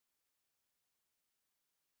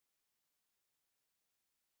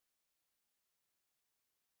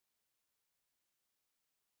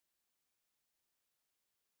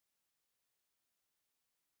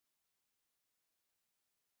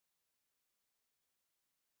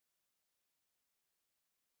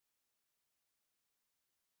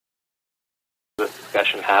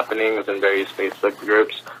discussion happening within various Facebook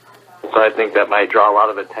groups. So I think that might draw a lot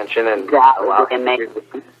of attention and allow him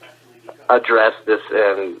to address this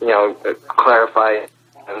and, clarify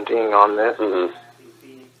something on this. Mm-hmm.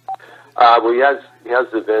 Well, he has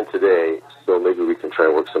the event today, so maybe we can try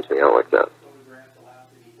and work something out like that.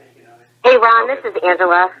 Hey, Ron, this is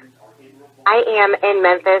Angela. I am in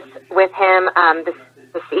Memphis with him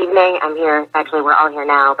this evening. I'm here. Actually, we're all here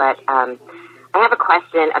now, but I have a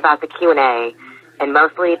question about the Q&A, and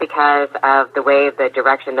mostly because of the way, the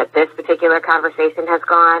direction that this particular conversation has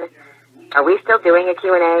gone. Are we still doing a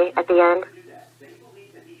Q&A at the end?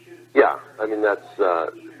 Yeah, I mean, that's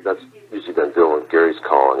usually been Bill and Gary's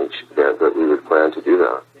call on each event, but we would plan to do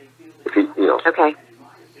that. If he, Okay.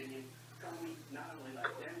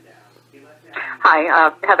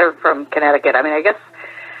 Hi, Heather from Connecticut. I mean, I guess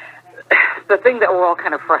the thing that we're all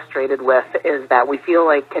kind of frustrated with is that we feel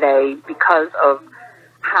like today, because of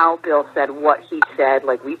how Bill said what he said,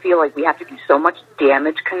 like we feel like we have to do so much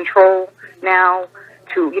damage control now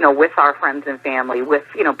to, with our friends and family, with,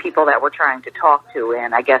 people that we're trying to talk to.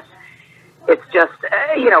 And I guess it's just,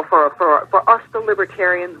 for us, the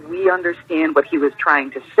Libertarians, we understand what he was trying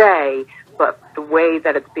to say, but the way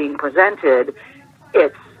that it's being presented,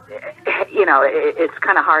 it's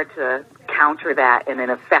kind of hard to counter that in an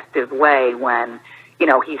effective way when he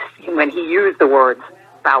used the words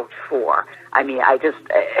vouch for. I mean,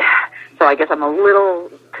 so I guess I'm a little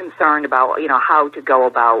concerned about, how to go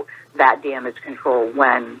about that damage control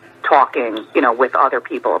when talking, with other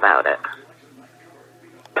people about it.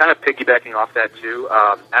 Kind of piggybacking off that too,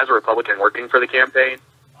 as a Republican working for the campaign,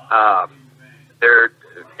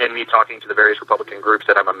 and me talking to the various Republican groups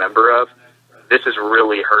that I'm a member of, this has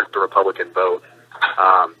really hurt the Republican vote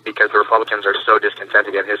because the Republicans are so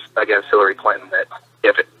discontented against Hillary Clinton that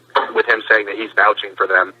with him saying that he's vouching for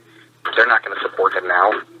them, they're not going to support him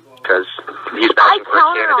now because he's vouching for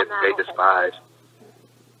a candidate that they despise.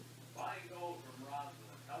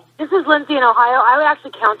 This is Lindsay in Ohio. I would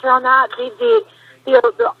actually counter on that.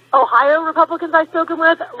 The Ohio Republicans I've spoken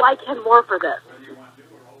with like him more for this.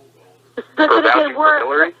 But then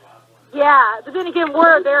again,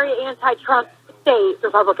 we're a very anti-Trump state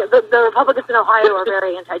Republican. The Republicans in Ohio are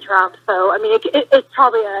very anti-Trump. So I mean, it's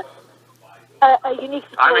probably a unique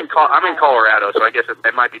situation. I'm in Colorado, so I guess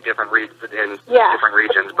it might be different different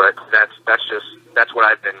regions, but that's what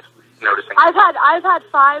I've been noticing. I've had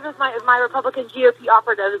 5 of my Republican GOP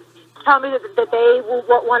operatives tell me that they will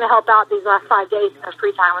want to help out these last 5 days in their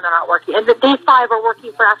free time when they're not working, and that these 5 are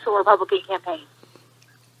working for actual Republican campaigns.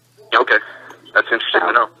 Okay, that's interesting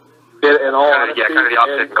to know. In all honesty, kind of the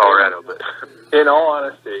opposite in Colorado. But in all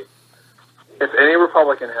honesty, if any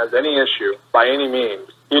Republican has any issue by any means,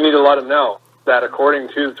 you need to let them know that according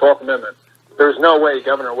to the 12th Amendment, there's no way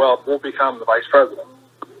Governor Weld won't become the vice president.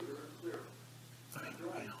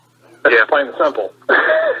 That's plain and simple.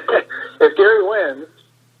 If Gary wins,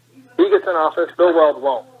 he gets in office, Bill Weld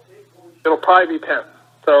won't. It'll probably be Pence.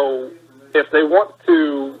 So if they want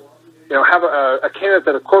to, have a candidate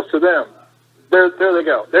that is close to them, there they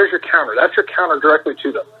go. There's your counter. That's your counter directly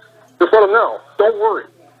to them. Just let them know. Don't worry.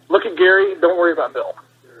 Look at Gary. Don't worry about Bill.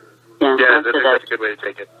 Yeah, that's a good way to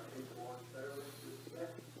take it.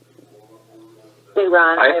 Hey,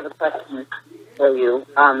 Ron, I have a question for you.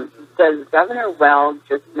 Does Governor Weld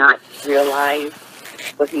just not realize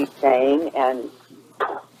what he's saying and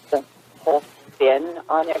the whole spin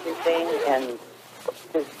on everything? And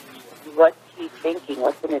what's he thinking?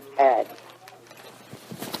 What's in his head?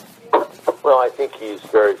 Well, I think he's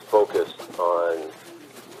very focused on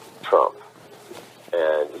Trump,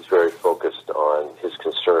 and he's very focused on his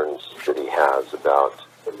concerns that he has about.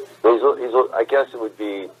 I guess it would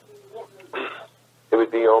be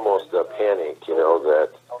almost a panic, that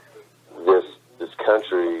this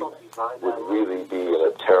country would really be in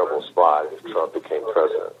a terrible spot if Trump became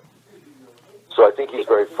president. So I think he's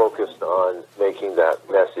very focused on making that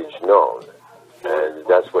message known, and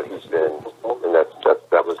that's what he's been, and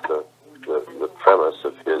that was the premise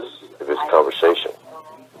of his conversation.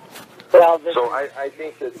 Well, so I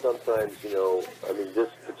think that sometimes, this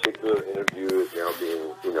particular interview is now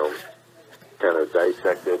being, kind of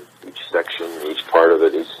dissected, each section, each part of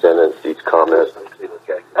it, each sentence, each comment.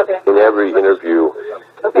 Okay. In every interview,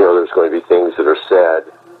 there's going to be things that are said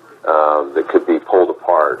that could be pulled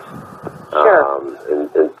apart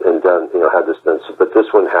and done, had this been, but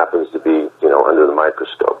this one happens to be, under the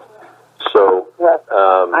microscope. So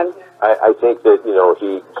I think that,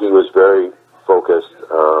 he was very focused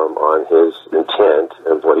on his intent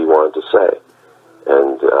and what he wanted to say.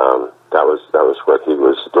 And that was what he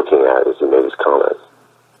was looking at as he made his comments.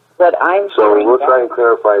 But we'll try and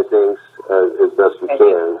clarify things as best we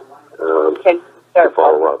can. to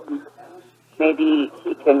follow up. Maybe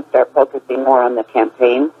he can start focusing more on the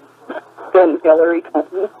campaign than Hillary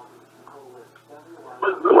Clinton.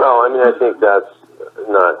 Well, I mean, I think that's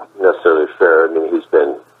not necessarily fair. I mean, he's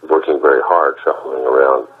been working very hard, traveling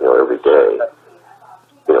around, every day,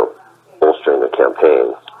 bolstering the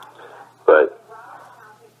campaign. But,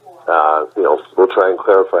 we'll try and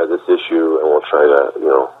clarify this issue, and we'll try to,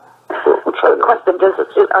 we'll try to... Question,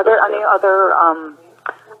 are there any other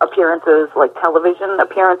appearances, like television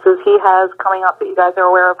appearances he has coming up that you guys are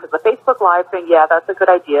aware of? Because the Facebook Live thing, yeah, that's a good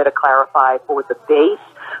idea to clarify for the base,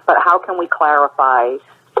 but how can we clarify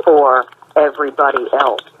for everybody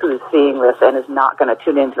else who's seeing this and is not going to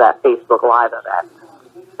tune into that Facebook Live event?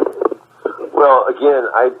 Well, again,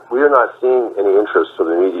 we are not seeing any interest from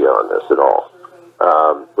the media on this at all.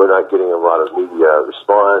 We're not getting a lot of media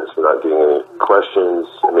response. We're not getting any questions.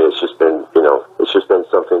 I mean, it's just been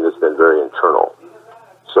something that's been very internal.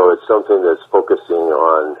 So it's something that's focusing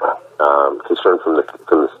on concern from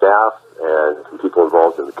the staff and from people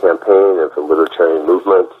involved in the campaign and from Libertarian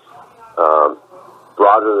movement.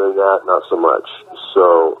 Broader than that, not so much.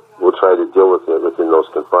 So we'll try to deal with it within those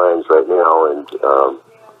confines right now, and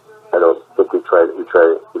I don't think we're going to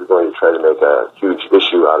try to make a huge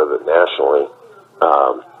issue out of it nationally.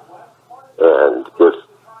 And if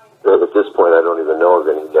at this point I don't even know of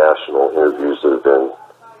any national interviews that have been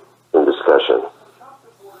in discussion.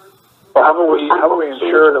 Well, how do we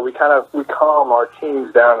ensure that we calm our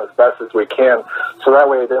teams down as best as we can, so that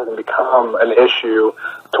way it doesn't become an issue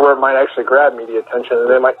to where it might actually grab media attention, and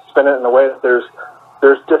they might spin it in a way that there's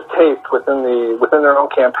distaste within their own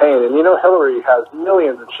campaign. And Hillary has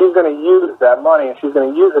millions, and she's going to use that money, and she's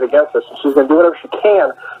going to use it against us, and she's going to do whatever she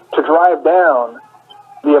can to drive down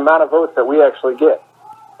the amount of votes that we actually get.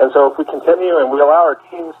 And so if we continue and we allow our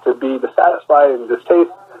teams to be dissatisfied and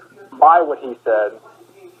distasteful by what he said,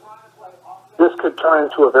 this could turn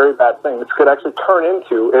into a very bad thing. This could actually turn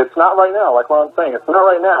into, it's not right now, like what I'm saying, it's not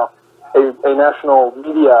right now a national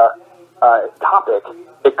media topic.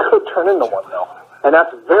 It could turn into one, though. And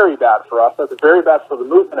that's very bad for us. That's very bad for the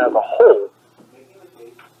movement as a whole.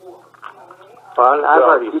 Well, I've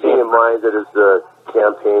already keeping in mind that as the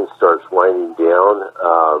campaign starts winding down,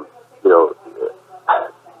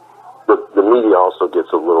 the media also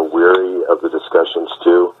gets a little weary of the discussions,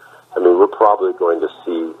 too. I mean, we're probably going to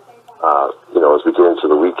see as we get into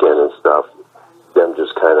the weekend and stuff, them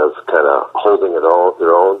just kind of holding it all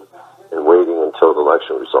their own and waiting until the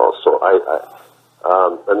election results. So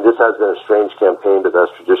and this has been a strange campaign, but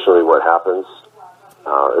that's traditionally what happens.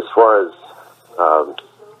 As far as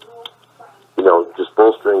just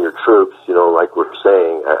bolstering your troops, like we're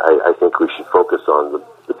saying, I think we should focus on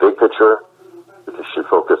the big picture. We should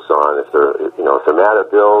focus on if they're mad at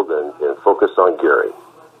Bill, then focus on Gary.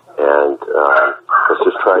 And let's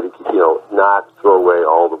just try to, not throw away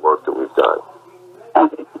all the work that we've done.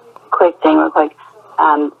 Quick thing, real quick.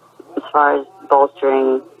 As far as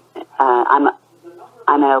bolstering, I'm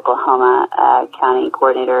an Oklahoma county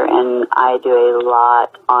coordinator, and I do a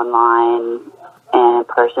lot online and in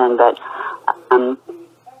person. But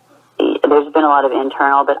there's been a lot of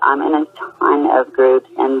internal, but I'm in a ton of groups,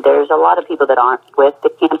 and there's a lot of people that aren't with the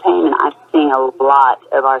campaign, and I'm seeing a lot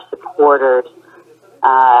of our supporters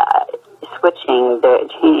switching, they're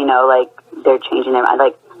changing their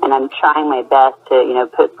mind, and I'm trying my best to,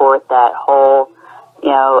 put forth that whole,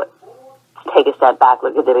 take a step back,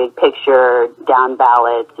 look at the big picture, down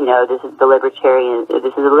ballots, this is the Libertarian, this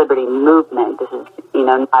is the Liberty movement, this is,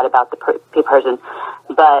 not about the person,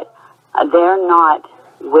 but they're not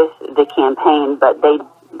with the campaign, but they,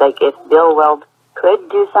 if Bill Weld could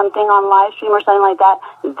do something on live stream or something like that,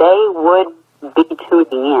 they would be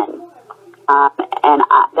tuning in. And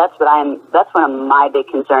that's one of my big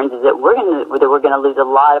concerns, is that we're gonna lose a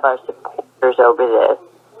lot of our supporters over this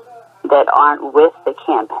that aren't with the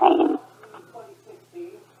campaign,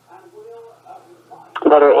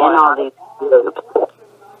 that are in all these groups.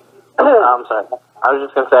 I'm sorry. I was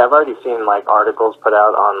just gonna say, I've already seen articles put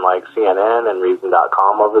out on CNN and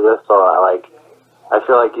Reason.com over this. So I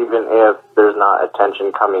feel like even if there's not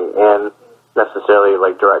attention coming in necessarily,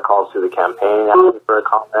 direct calls to the campaign asking for a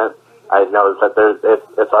comment, I noticed that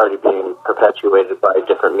it's already being perpetuated by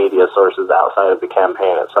different media sources outside of the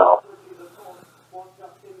campaign itself.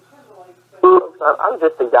 I'm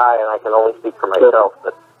just a guy, and I can only speak for myself,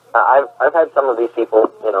 but I've had some of these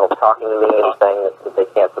people, talking to me and saying that they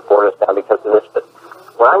can't support us now because of this. But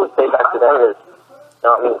what I would say back to them is,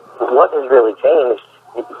 what has really changed?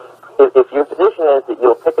 If your position is that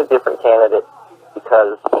you'll pick a different candidate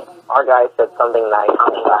because our guy said something nice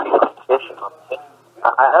on the petition,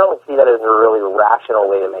 I don't see that as a really rational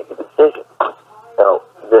way to make a decision. So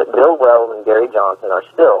Bill Weld and Gary Johnson are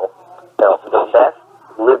still, the best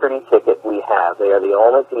liberty ticket we have. They are the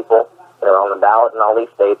only people that are on the ballot in all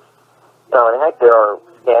these states. And heck, there are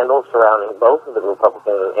scandals surrounding both of the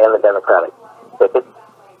Republican and the Democratic tickets.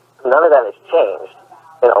 None of that has changed.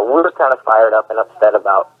 We're kind of fired up and upset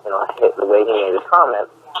about, the way he made his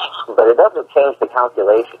comments, but it doesn't change the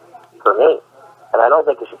calculation for me. And I don't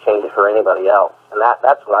think it should change it for anybody else. And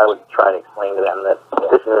that's what I would try to explain to them, that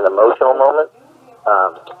this is an emotional moment,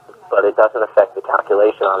 but it doesn't affect the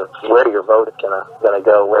calculation on where your vote is gonna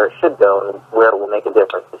go, where it should go, and where it will make a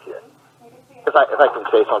difference this year. If I can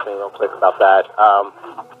say something real quick about that,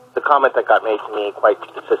 the comment that got made to me quite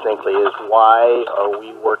succinctly is, why are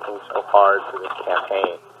we working so hard for this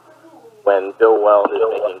campaign when Bill Weld is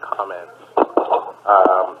making comments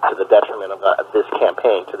to the detriment of this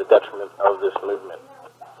campaign, to the detriment of this movement?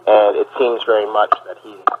 And it seems very much that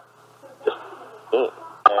he's just mean.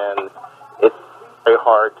 And it's very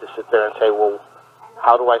hard to sit there and say, well,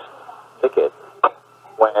 how do I ticket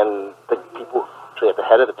when the people actually at the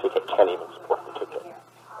head of the ticket can't even support the ticket?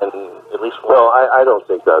 And at least well, I don't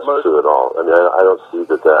think that's true at all. I mean, I don't see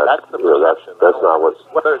that's the perception. That's not what's.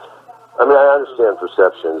 I mean, I understand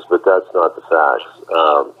perceptions, but that's not the facts.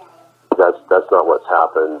 That's not what's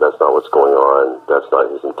happened. That's not what's going on. That's not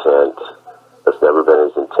his intent. That's never been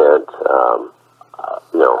his intent.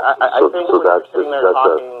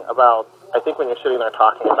 I think when you're sitting there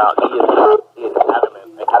talking about, he is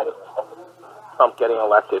adamant against Trump getting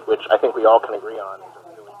elected, which I think we all can agree on is a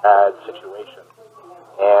really bad situation.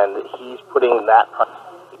 And he's putting that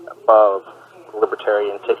above the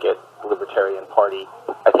Libertarian ticket, the Libertarian Party.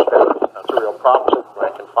 I think that's a real problem for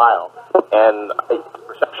rank and file. And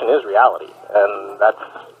perception is reality. And that's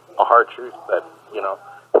a hard truth that,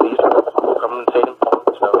 these people come and say to me.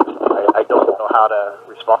 So I don't know how to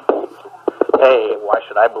respond. Hey, why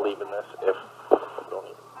should I believe in this if I don't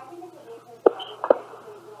even?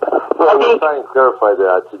 Well, I'm trying to clarify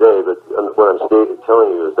that today, but what I'm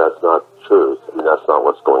telling you is that's not truth. I mean, that's not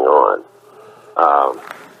what's going on.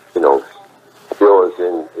 Bill is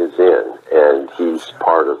in, and he's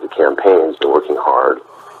part of the campaign. He's been working hard,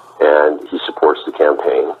 and he supports the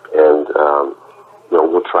campaign. And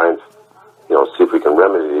we'll try and see if we can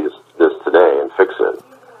remedy this today and fix it.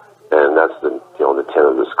 And that's the intent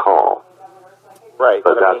of this call. Right,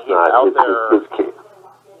 but that's not his case.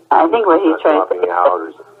 I think what he's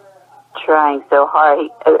trying so hard,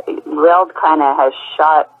 Weld kind of has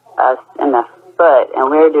shot us in the foot, and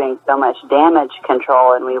we're doing so much damage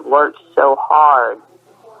control, and we've worked so hard,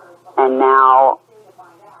 and now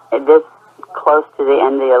this close to the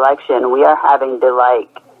end of the election, we are having to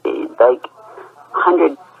like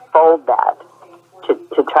 100-fold that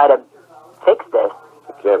to try to fix this.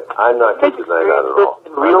 I'm not going to deny that at all.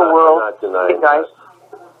 Real world, I'm not denying guys.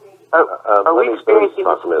 Let me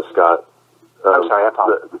talk a minute, Scott. I'm sorry, I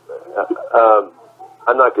apologize.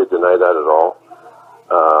 I'm not going to deny that at all.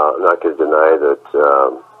 I'm not going to deny that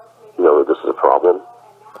that this is a problem,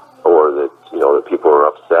 or that that people are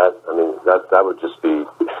upset. I mean, that would just be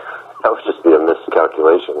a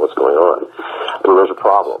miscalculation. What's going on? But there's a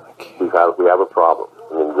problem. We have a problem.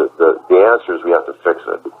 I mean, the answer is we have to fix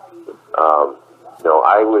it.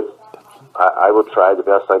 I will try the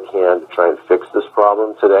best I can to try and fix this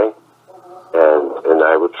problem today, and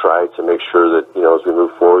I will try to make sure that as we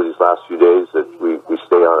move forward these last few days that we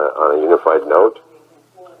stay on a unified note.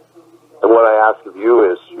 And what I ask of you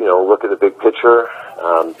is look at the big picture.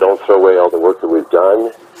 Don't throw away all the work that we've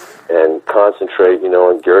done, and concentrate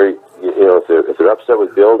on Gary. If they're upset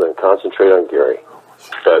with Bill, then concentrate on Gary.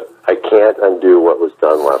 But I can't undo what was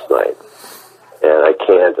done last night. And I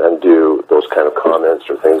can't undo those kind of comments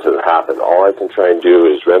or things that have happened. All I can try and do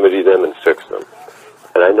is remedy them and fix them.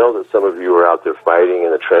 And I know that some of you are out there fighting in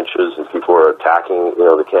the trenches, and people are attacking,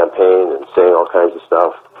 the campaign and saying all kinds of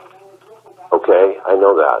stuff. Okay, I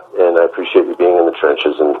know that, and I appreciate you being in the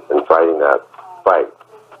trenches and fighting that fight.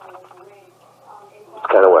 It's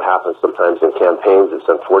kind of what happens sometimes in campaigns. It's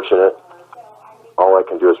unfortunate. All I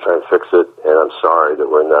can do is try and fix it, and I'm sorry that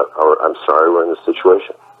we're in this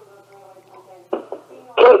situation.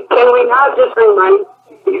 Can we not just remind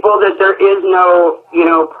people that there is no,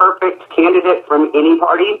 perfect candidate from any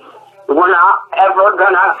party? We're not ever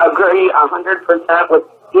going to agree 100% with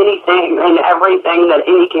anything and everything that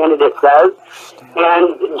any candidate says,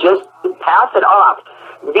 and just pass it off.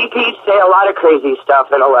 VPs say a lot of crazy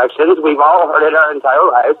stuff in elections. We've all heard it our entire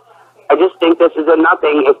lives. I just think this is a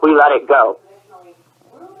nothing if we let it go.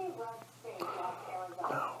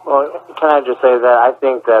 Well, can I just say that I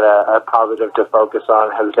think that a positive to focus on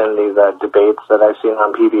has been these debates that I've seen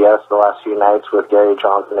on PBS the last few nights with Gary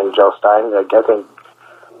Johnson and Jill Stein. I think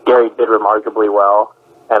Gary did remarkably well,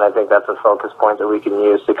 And I think that's a focus point that we can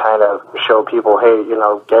use to kind of show people, hey,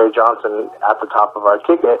 Gary Johnson at the top of our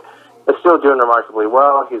ticket is still doing remarkably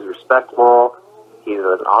well. He's respectable. He's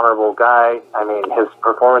an honorable guy. I mean, his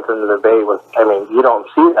performance in the debate was, you don't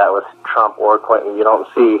see that with Trump or Clinton. You don't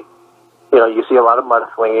see, you see a lot of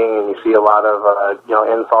mudslinging and you see a lot of,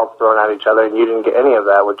 insults thrown at each other, and you didn't get any of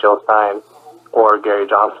that with Jill Stein or Gary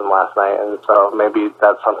Johnson last night. And so maybe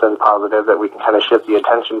that's something positive that we can kind of shift the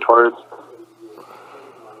attention towards.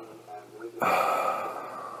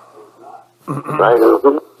 Right.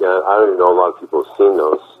 Yeah, I don't even know a lot of people have seen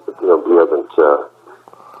those. We haven't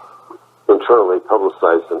internally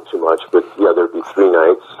publicized them too much, but yeah, there'd be 3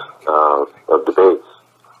 nights of debates.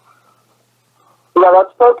 Yeah,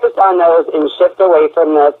 let's focus on those and shift away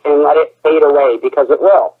from this and let it fade away, because it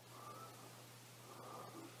will.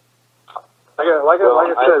 Like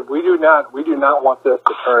I said, we do not want this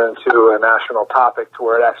to turn into a national topic to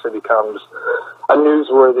where it actually becomes a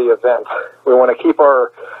newsworthy event. We want to keep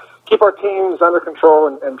our teams under control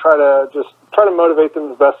and try to motivate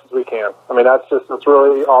them as best as we can. I mean, that's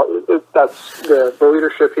really all. That's the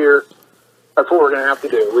leadership here. That's what we're going to have to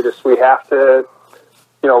do. We have to,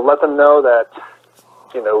 let them know that,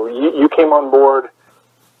 you came on board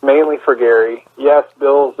mainly for Gary. Yes,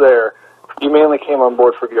 Bill's there. You mainly came on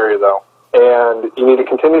board for Gary, though. And you need to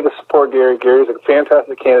continue to support Gary. Gary's a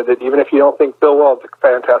fantastic candidate. Even if you don't think Bill Weld's a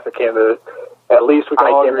fantastic candidate, at least we can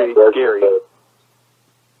all agree Gary.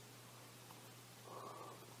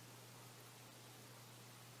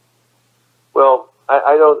 Well,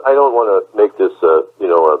 I don't want to make this a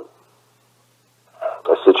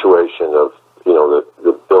situation of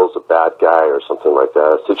that Bill's a bad guy or something like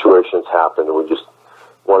that. Situations happen, and we just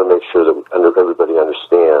want to make sure that everybody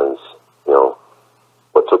understands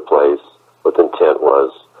what took place, what the intent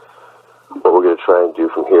was, what we're going to try and do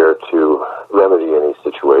from here to remedy any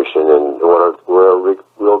situation, and what our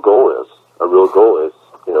real goal is. Our real goal is,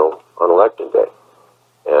 on election day.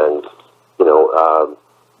 And,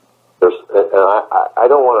 I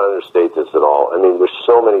don't want to understate this at all. I mean, there's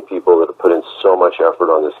so many people that have put in so much effort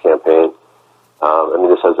on this campaign.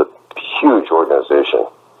 This has a huge organization.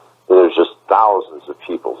 And there's just thousands of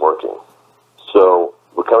people working. So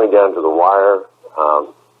we're coming down to the wire.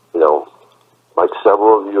 Like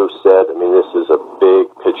several of you have said, this is a big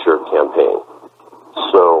picture campaign.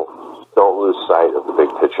 So don't lose sight of the big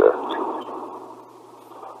picture.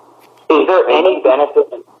 Is there any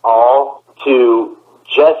benefit at all to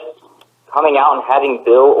just coming out and having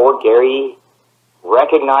Bill or Gary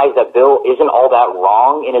recognize that Bill isn't all that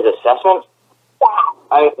wrong in his assessment?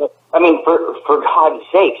 For God's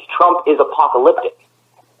sakes, Trump is apocalyptic.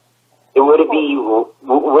 Would it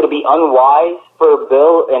be unwise for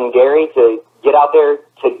Bill and Gary to get out there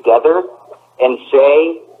together and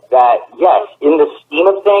say that, yes, in the scheme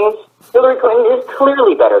of things, Hillary Clinton is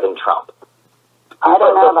clearly better than Trump? I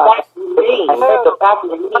don't know about the fact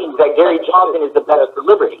remains that Gary Johnson is the best for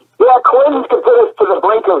liberty. Yeah, Clinton could put us to the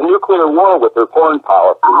brink of nuclear war with their foreign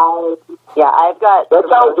policy. That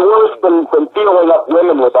sounds worse than feeling up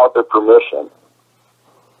women without their permission.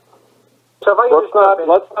 So let's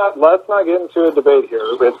not get into a debate here.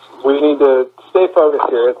 We need to stay focused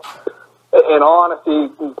here. In all honesty,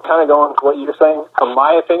 kind of going to what you're saying, from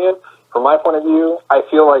my opinion, from my point of view, I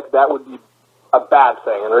feel like that would be a bad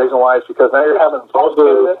thing. And the reason why is because now you're having both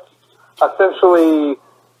candidates essentially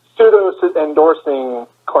pseudo-endorsing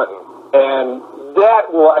Clinton. And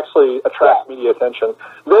that will actually attract media attention.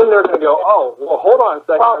 Then they're going to go, oh, well, hold on a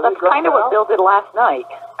second. Well, that's kind of what Bill did last night.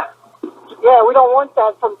 Yeah, we don't want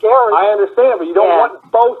that from Gary. I understand, but you don't want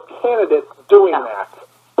both candidates doing that.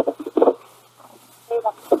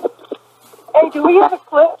 Hey, do we have a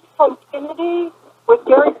clip from Kennedy with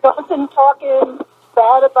Gary Johnson talking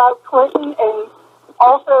bad about Clinton and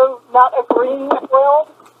also not agreeing with Weld?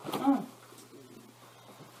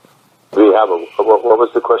 Do we have what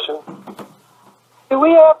was the question? Do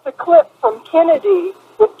we have the clip from Kennedy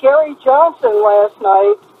with Gary Johnson last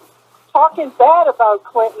night talking bad about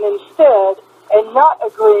Clinton instead and not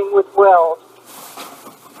agreeing with Weld?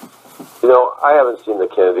 I haven't seen the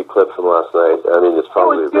Kennedy clip from last night. It's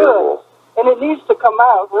probably available. And it needs to come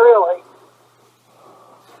out, really.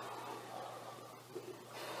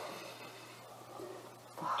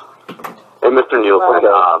 Hey, Mr. Nielson,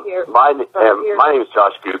 my name is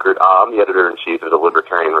Josh Gugert. I'm the editor-in-chief of the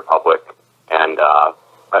Libertarian Republic, and a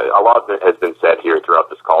lot has been said here throughout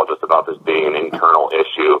this call just about this being an internal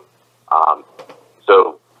issue.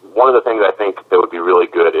 So one of the things I think that would be really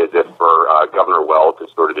good is if for Governor Weld to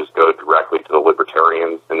sort of just go directly to the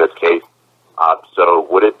Libertarians in this case. So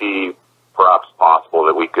would it be perhaps possible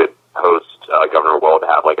that we could host Governor Weld to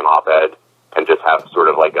have like an op-ed and just have sort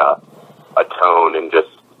of like a tone and just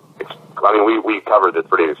covered this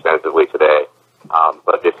pretty extensively today.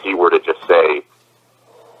 But if he were to just say,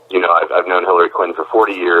 you know, I've known Hillary Clinton for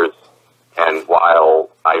 40 years, and while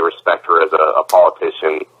I respect her as a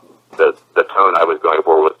politician, the tone I was going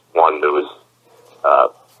for was one that was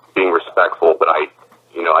being respectful, but I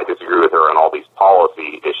disagree with her on all these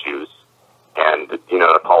policy issues, and, you know,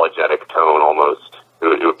 an apologetic tone almost.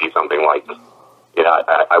 It would be something like, you know,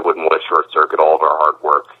 I wouldn't want to short-circuit all of our hard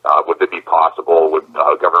work. Would it be possible? Would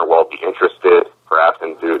Governor Weld be interested, perhaps,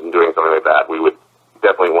 in doing something like that? We would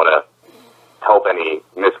definitely want to help any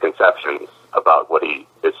misconceptions about what he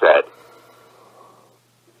has said.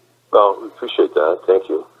 Well, we appreciate that. Thank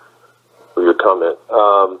you for your comment.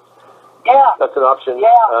 That's an option.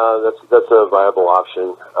 That's a viable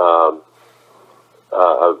option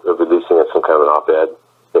of releasing it, some kind of an op-ed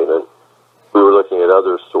statement. We were looking at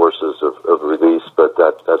other sources of release, but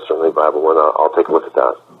that's certainly a viable one. I'll take a look at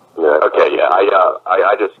that.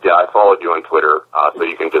 I followed you on Twitter, so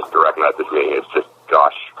you can just direct message me. It's just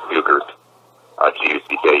Josh Guckert,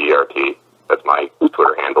 Guckert. That's my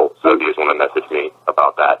Twitter handle. So if you just want to message me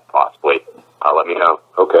about that, possibly, let me know.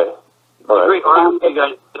 Okay. All right.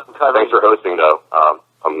 Thanks for hosting, though.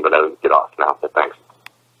 I'm going to get off now, but thanks.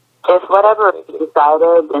 If whatever is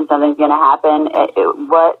decided and something's going to happen,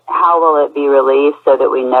 how will it be released so that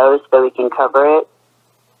we know, so we can cover it?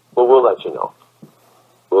 Well, we'll let you know.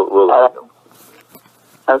 We'll let you know.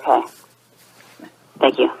 Okay.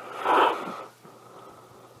 Thank you.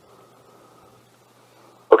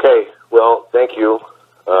 Okay. Well, thank you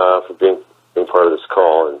for being part of this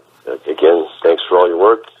call, and again, thanks for all your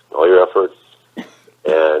work, all your efforts.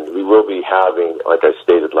 And we will be having, like I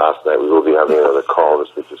stated last night, we will be having another call. This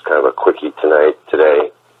was just kind of a quickie today.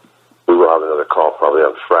 We will have another call probably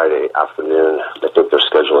on Friday afternoon. I think they're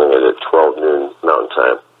scheduling it at 12 noon Mountain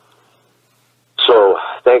Time. So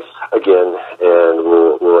thanks again, and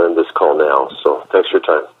we'll end this call now. So thanks for your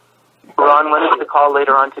time. Ron, when is the call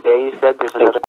later on today? You said there's another